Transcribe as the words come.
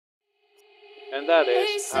And that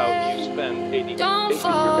is how you spend 80 Don't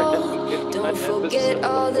fall, don't forget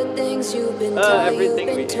all the things you've been taught, you've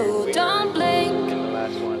been told. Don't blink, in the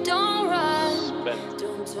last one. don't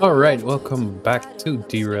run. Alright, welcome back to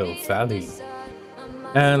Derail Valley.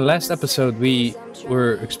 And last episode we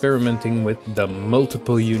were experimenting with the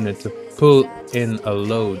multiple unit to pull in a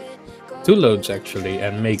load. 2 loads actually,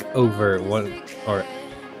 and make over one, or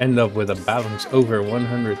end up with a balance over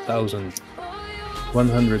 $100,000. I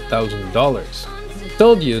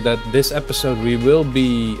told you that this episode we will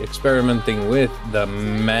be experimenting with the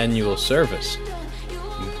manual service,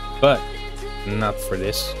 but not for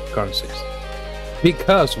this consist,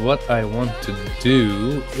 because what I want to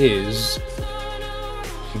do is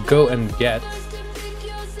go and get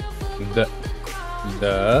the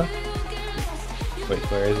wait,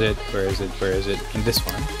 where is it? This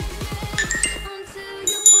one,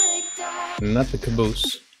 not the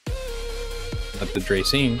caboose, not the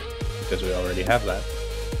dracine, because we already have that,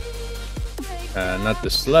 not the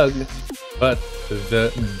slug, but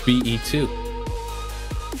the BE2.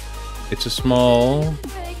 It's a small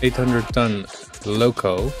 800-ton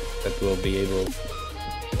loco that will be able.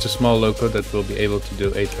 It's a small loco that will be able to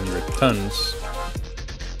do 800 tons.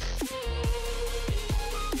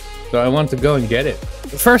 So I want to go and get it.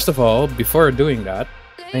 First of all, before doing that,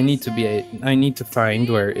 I need to find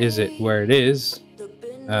where it is.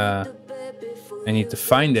 I need to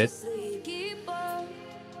find it.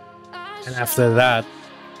 And after that,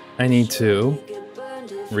 I need to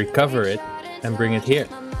recover it and bring it here.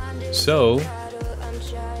 So,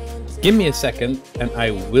 give me a second and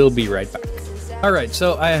I will be right back. Alright,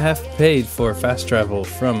 so I have paid for fast travel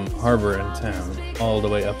from harbor and town all the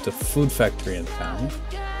way up to food factory in town.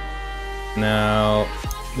 Now,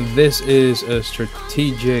 this is a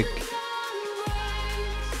strategic...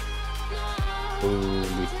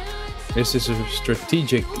 This is a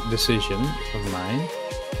strategic decision of mine.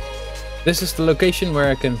 This is the location where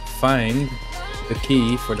I can find the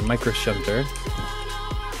key for the Microshunter.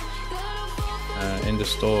 In the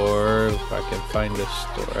store, if I can find the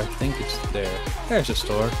store, I think it's there. There's a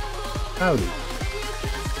store. Howdy.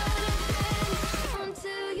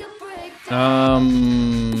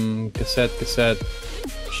 Cassette,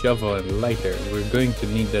 shovel and lighter. We're going to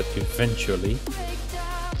need that eventually.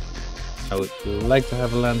 I would like to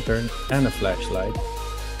have a lantern and a flashlight,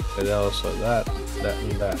 but also that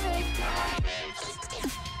and that.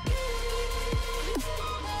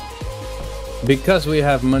 Because we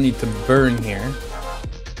have money to burn here,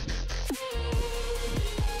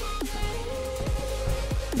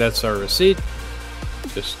 that's our receipt.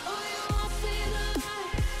 Just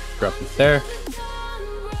drop it there.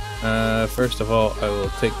 First of all, I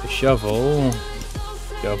will take the shovel.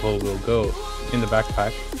 Shovel will go in the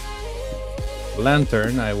backpack.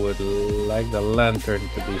 Lantern, I would like the lantern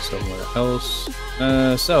to be somewhere else.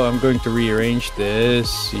 So I'm going to rearrange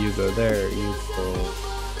this. You go there, you go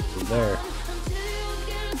there.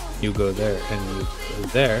 You go there, and you go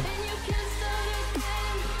there.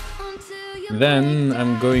 Then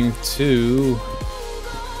I'm going to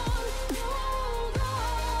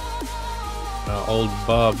Old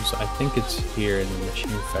Bob's. I think it's here in the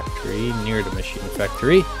machine factory, near the machine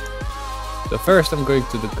factory. So first I'm going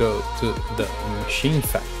to go to the machine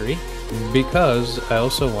factory because I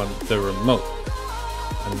also want the remote.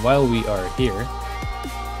 And while we are here,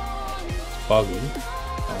 it's foggy.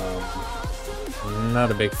 I'm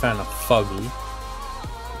not a big fan of foggy.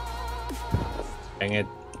 Dang it.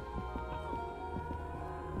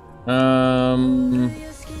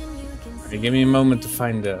 Give me a moment to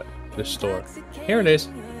find the store. Here it is.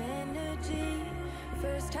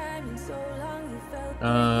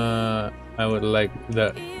 I would like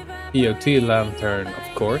the EOT lantern,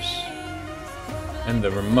 of course, and the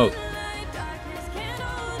remote.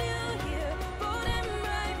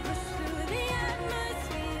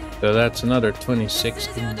 So that's another 26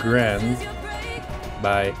 grand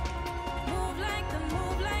by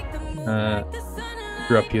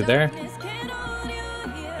drop you there.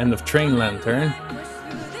 End of train lantern.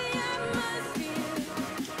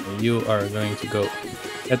 You are going to go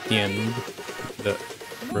at the end. The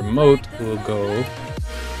remote will go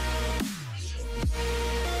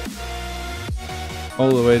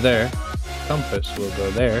all the way there. Compass will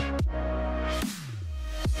go there.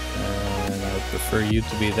 And I prefer you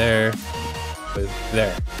to be there, but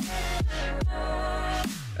there.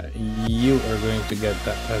 You are going to get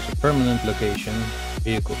that as a permanent location.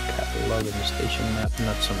 Vehicle catalog in the station map,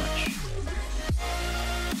 not so much.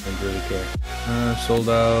 Don't really care. Sold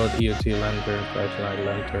out, EOT lantern, flashlight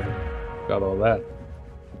lantern, got all that.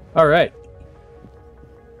 Alright.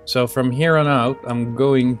 So from here on out, I'm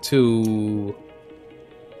going to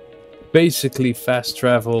basically fast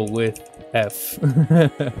travel with F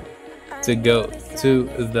to go to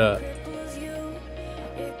the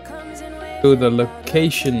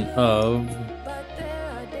location of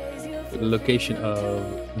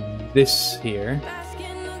this here.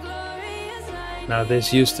 Now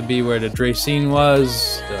this used to be where the Dracaine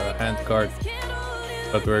was, the handcart,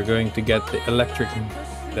 but we're going to get the electric,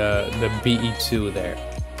 the BE2 there.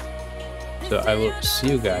 So I will see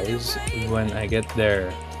you guys when I get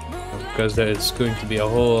there, because there's going to be a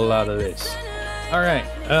whole lot of this. Alright,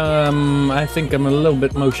 I think I'm a little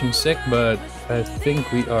bit motion sick, but I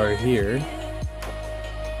think we are here.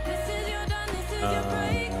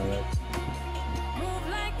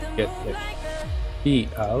 Let's get the key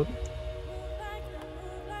out.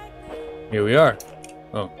 Here we are.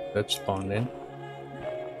 Oh, that spawned in.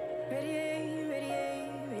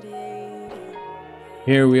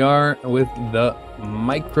 Here we are with the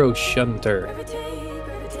Microshunter.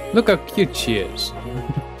 Look how cute she is.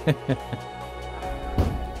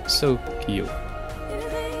 So cute.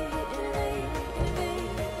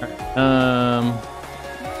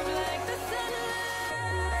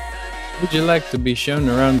 Would you like to be shown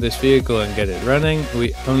around this vehicle and get it running?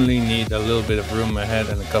 We only need a little bit of room ahead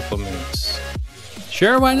and a couple minutes.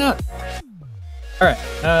 Sure, why not? Alright,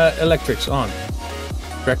 electrics on.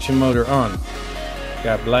 Traction motor on.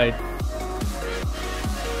 Cab light.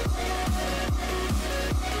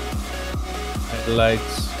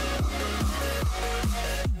 Headlights.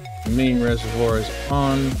 Main reservoir is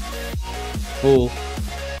on. Full.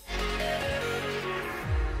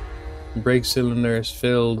 Brake cylinder is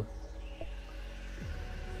filled.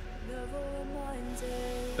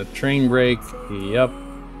 The train brake, yup.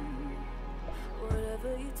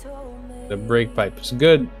 The brake pipe is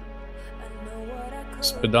good.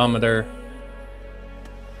 Speedometer.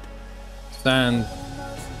 Stand.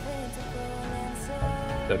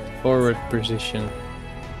 The forward position.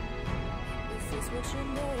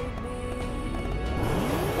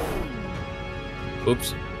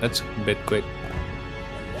 Oops, that's a bit quick.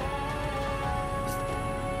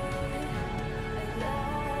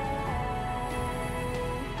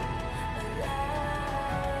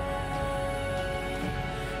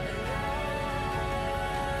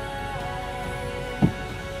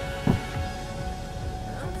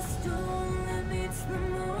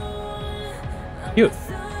 Cute.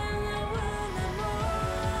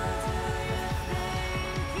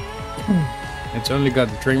 It's only got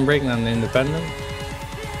the train brake, not the independent.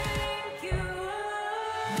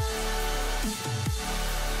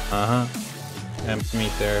 Amp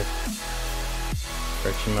meter.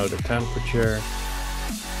 Traction motor temperature.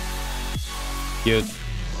 Cute.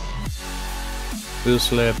 Wheel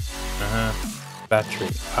slip. Battery.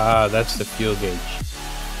 Ah, that's the fuel gauge.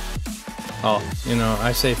 Oh, you know,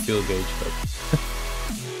 I say fuel gauge, but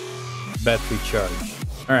battery charge.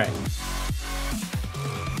 Alright.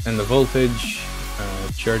 And the voltage.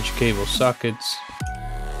 Charge cable sockets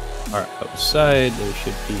are outside. They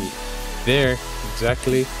should be there.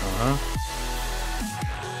 Exactly.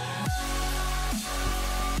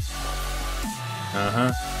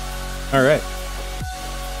 Alright.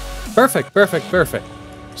 Perfect, perfect, perfect.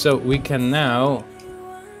 So we can now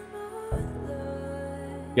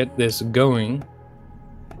get this going.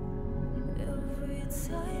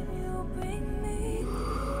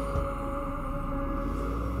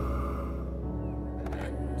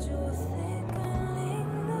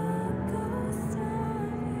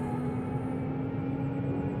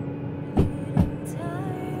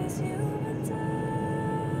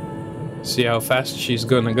 See how fast she's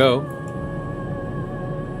gonna go.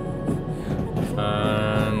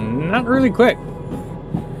 Not really quick.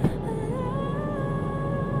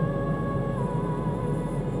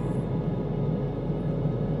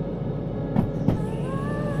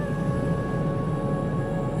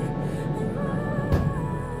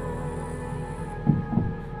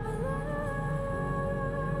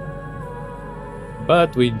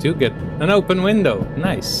 But we do get an open window.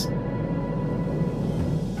 Nice.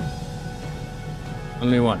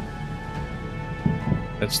 Only one.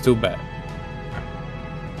 That's too bad.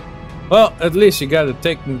 Well, at least you gotta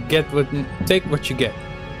take what you get.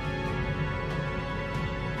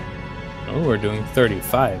 Oh, we're doing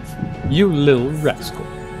 35. You little rascal.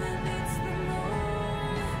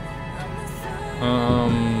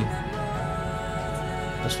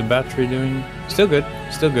 What's the battery doing? Still good.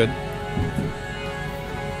 Still good.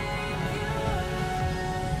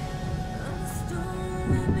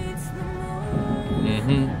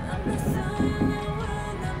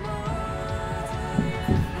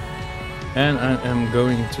 And I am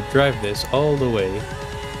going to drive this all the way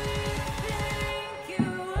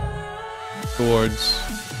towards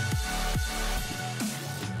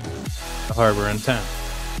the harbor and town.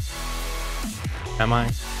 Am I?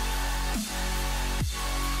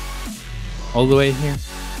 All the way here?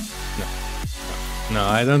 No. No,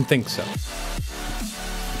 I don't think so.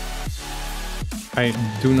 I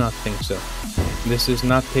do not think so. This is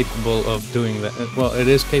not capable of doing that. Well, it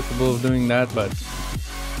is capable of doing that, but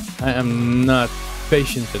I am not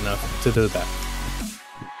patient enough to do that.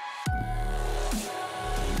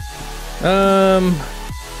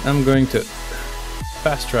 I'm going to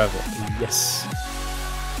fast travel. Yes.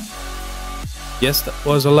 Yes, that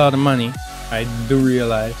was a lot of money. I do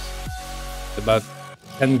realize. About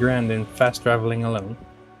 10 grand in fast traveling alone.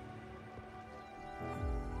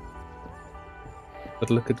 But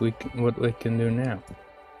look at what we can do now.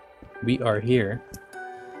 We are here.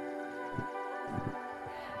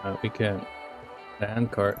 We can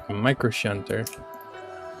handcart a Microshunter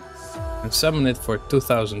and summon it for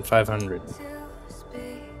 2,500.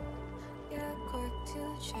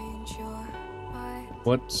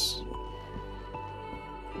 What's...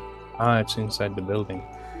 Ah, it's inside the building.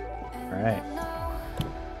 Alright.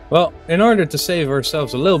 Well, in order to save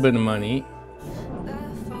ourselves a little bit of money,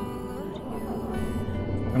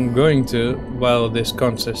 I'm going to, while this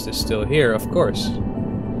contest is still here, of course,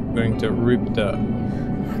 I'm going to reap the...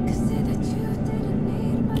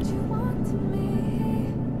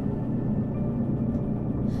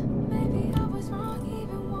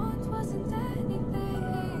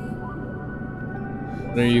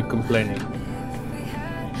 What are you complaining?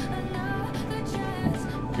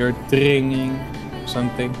 You're dringing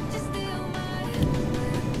something.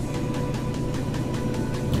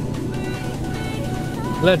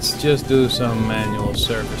 Let's just do some manual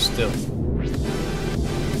service still.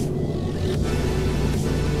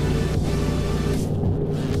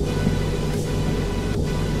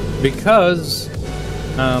 Because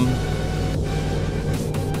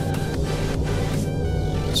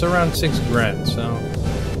it's around 6 grand, so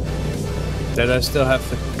that I still have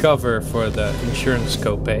to cover for the insurance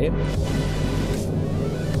copay.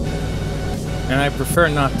 And I prefer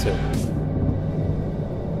not to.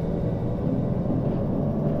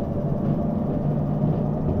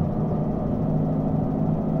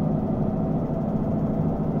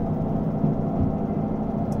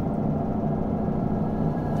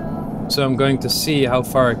 So I'm going to see how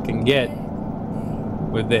far I can get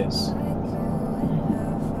with this.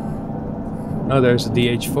 Oh, there's a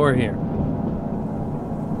DH4 here.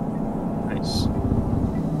 Nice.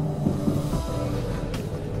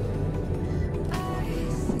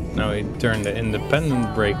 Now we turn the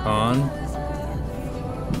independent brake on.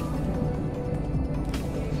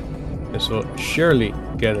 This will surely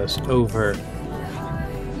get us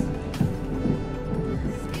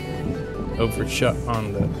overshot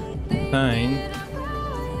on the sign.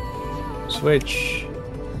 Switch.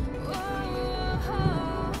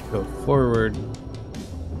 Go forward.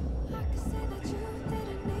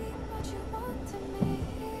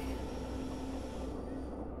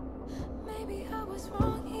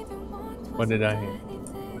 What did I hear?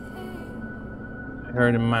 I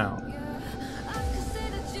heard a mouse.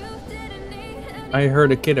 I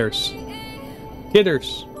heard a kidders.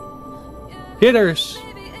 Kidders. Kidders.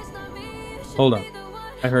 Hold on.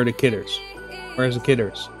 I heard a kidders. Where's the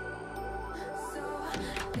kidders?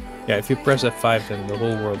 Yeah, if you press F5, then the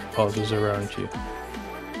whole world pauses around you.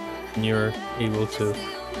 And you're able to...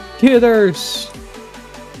 Kidders!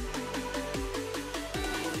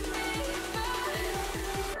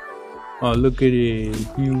 Oh, look at it.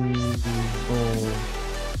 Oh.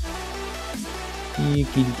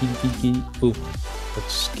 Kitty. Ooh,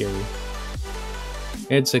 that's scary.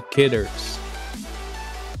 It's a kidders.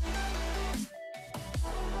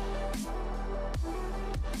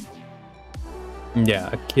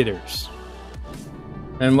 Yeah, a kidders.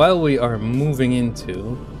 And while we are moving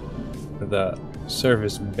into the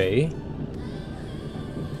service bay,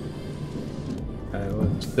 I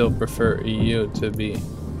would still prefer you to be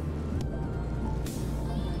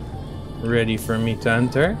ready for me to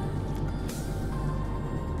enter.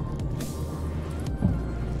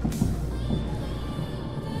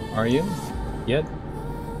 Are you? Yet?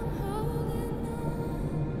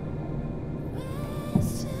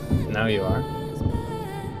 Now you are.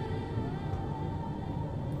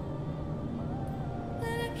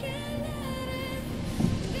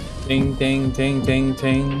 Ting, ting, ting, ting,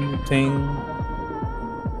 ting, ting.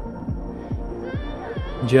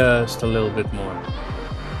 Just a little bit more.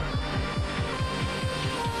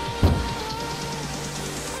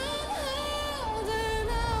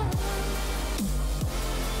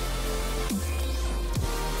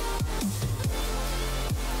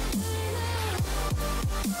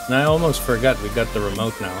 And I almost forgot we got the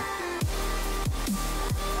remote now.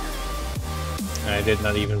 I did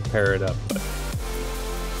not even pair it up, but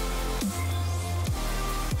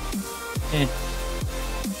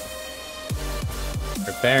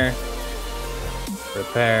repair,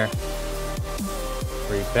 repair,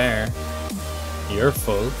 repair. You're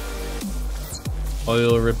full.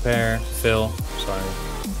 Oil repair, fill. Sorry,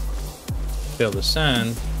 fill the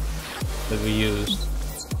sand that we used.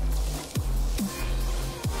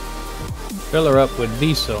 Fill her up with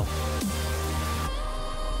diesel.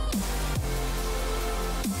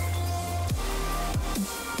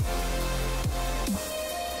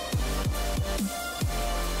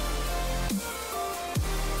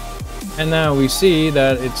 And now we see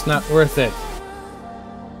that it's not worth it.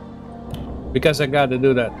 Because I got to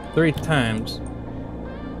do that 3 times.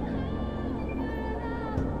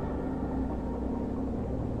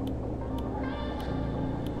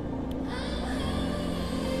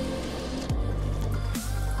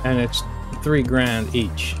 And it's 3 grand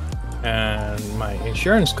each. And my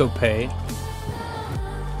insurance copay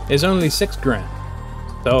is only 6 grand.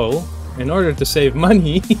 So, in order to save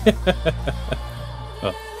money...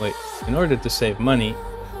 oh, wait. In order to save money,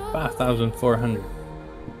 5,400.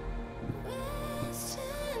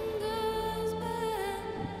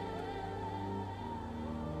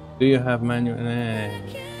 Do you have manual?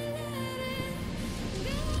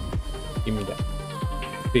 Give me that.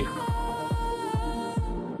 See.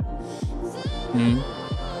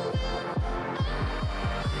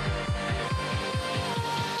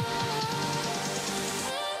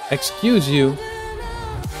 Excuse you.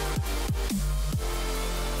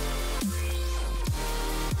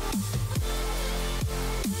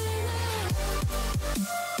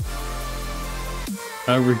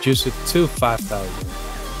 I'll reduce it to 5,000.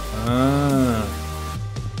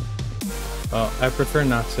 Well, I prefer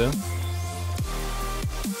not to.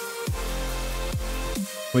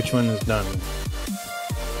 Which one is done?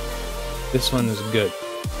 This one is good.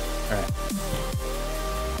 Alright.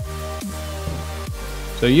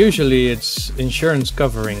 So usually it's insurance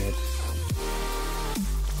covering it.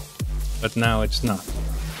 But now it's not.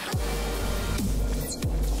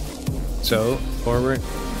 So, forward.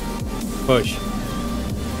 Push.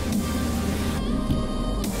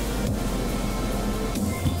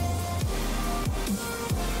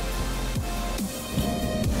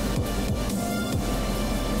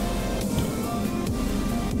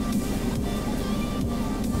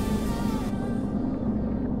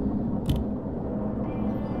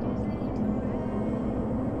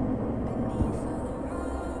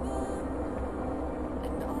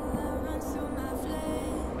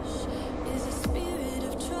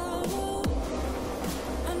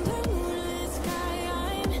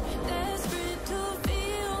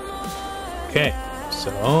 Okay,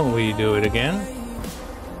 so we do it again.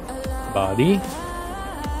 Body,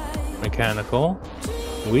 mechanical,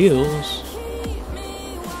 wheels,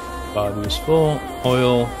 body is full,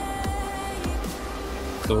 oil,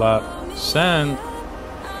 it's a lot, sand,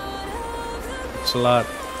 it's a lot.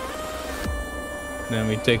 Then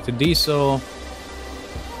we take the diesel,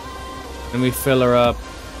 and we fill her up.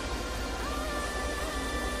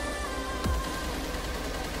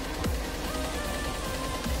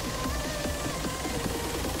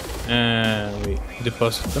 And we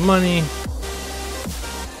deposit the money.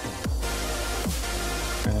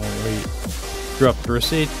 And we drop the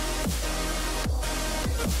receipt.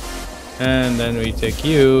 And then we take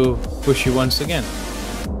you, push you once again.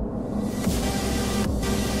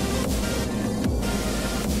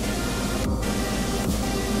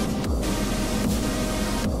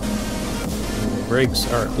 The brakes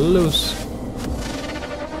are loose.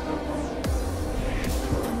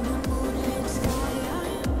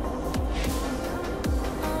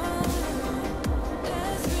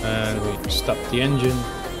 And we stop the engine.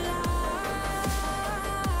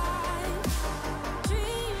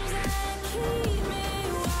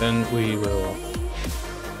 Then we will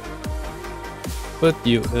put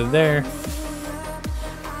you there.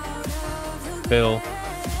 Fill,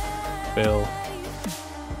 fill,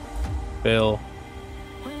 fill,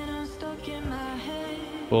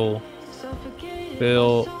 full,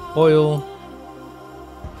 fill oil,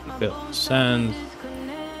 fill sand.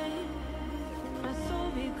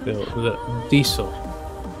 Fill the diesel.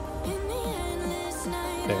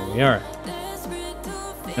 There we are.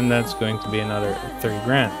 And that's going to be another 3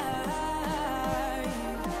 grand.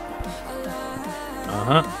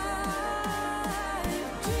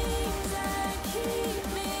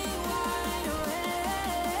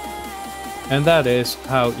 And that is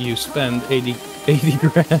how you spend 80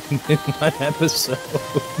 grand in one episode.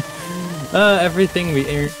 Everything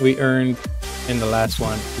we earned in the last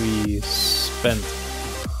one, we spent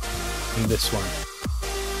in this one.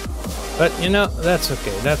 But you know, that's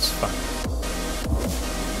okay, that's fine.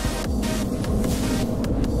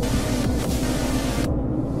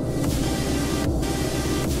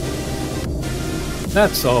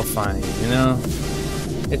 That's all fine, you know?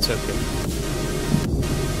 It's okay.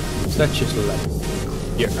 Such is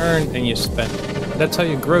life. You earn and you spend. That's how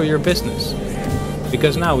you grow your business.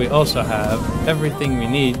 Because now we also have everything we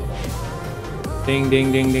need. Ding,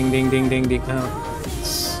 ding, ding, ding, ding, ding, ding, ding. Oh,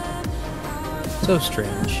 it's so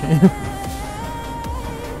strange.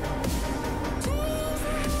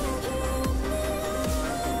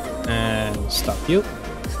 And stop you.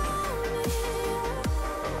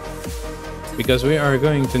 Because we are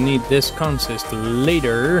going to need this consist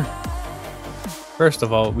later. First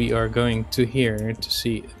of all, we are going to here to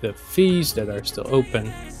see the fees that are still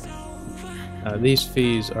open. These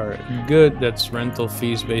fees are good. That's rental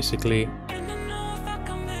fees basically.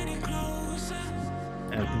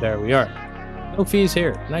 And there we are. No fees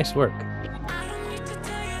here. Nice work.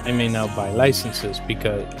 I may now buy licenses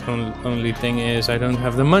because only thing is I don't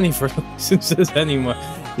have the money for licenses anymore.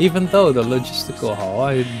 Even though the logistical hall,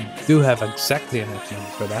 I do have exactly enough money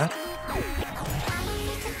for that.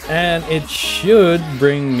 And it should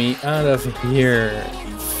bring me out of here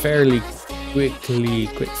fairly quickly,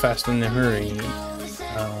 quick, fast, in a hurry.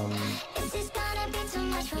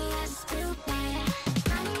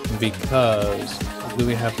 Because do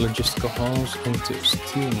we have logistical halls into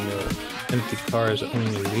steel mill, empty cars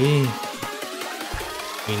only?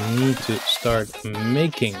 We need to start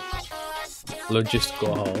making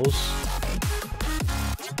logistical halls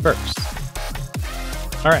first.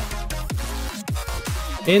 All right.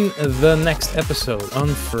 In the next episode on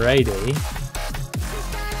Friday,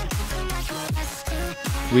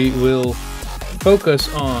 we will focus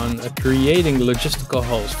on creating logistical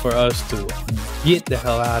halls for us to get the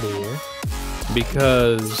hell out of here,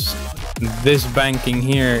 because this banking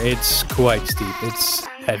here, it's quite steep, it's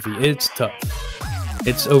heavy, it's tough,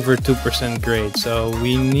 it's over 2% grade, so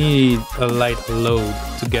we need a light load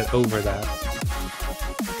to get over that,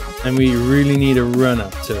 and we really need a run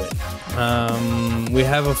up to it. We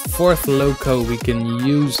have a fourth loco we can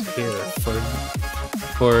use here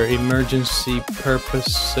for emergency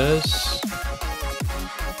purposes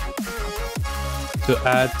to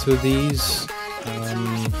add to these.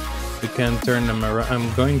 We can turn them around.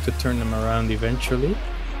 I'm going to turn them around eventually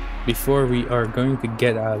before we are going to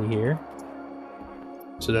get out of here,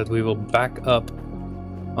 so that we will back up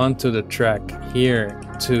onto the track here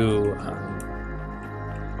to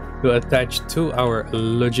attach to our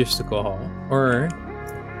logistical hall. Or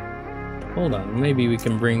hold on, maybe we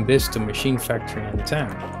can bring this to machine factory in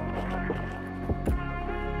town.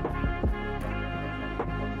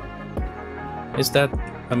 Is that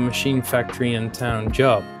a machine factory in town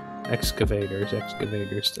job? Excavators,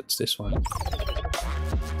 that's this one.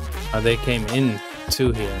 They came in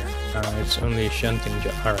to here. It's only a shunting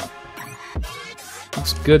job. Alright.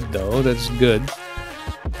 It's good though, that's good.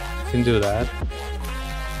 Can do that.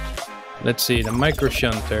 Let's see, the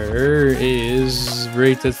Microshunter is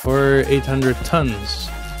rated for 800 tons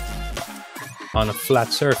on a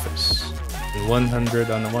flat surface.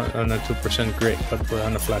 100 on a 2% grade, but we're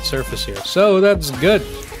on a flat surface here, so that's good.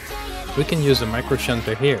 We can use the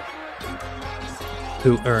Microshunter here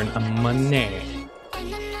to earn money,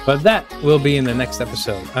 but that will be in the next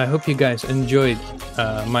episode. I hope you guys enjoyed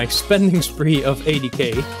my spending spree of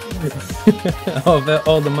 80k of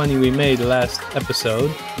all the money we made last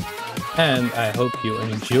episode, and I hope you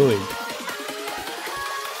enjoyed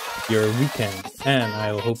your weekend, and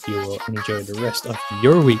I hope you will enjoy the rest of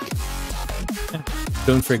your week.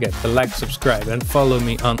 Don't forget to like, subscribe, and follow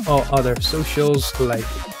me on all other socials like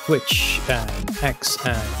Twitch and X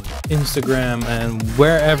and Instagram and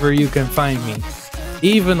wherever you can find me.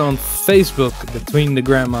 Even on Facebook, between the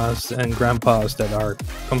grandmas and grandpas that are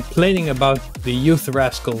complaining about the youth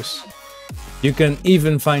rascals. You can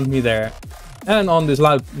even find me there. And on this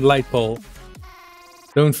light pole.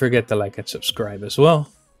 Don't forget to like and subscribe as well.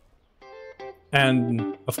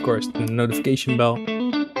 And of course the notification bell.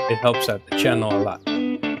 It helps out the channel a lot.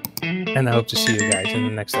 And I hope to see you guys in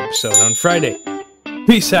the next episode on Friday.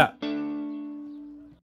 Peace out.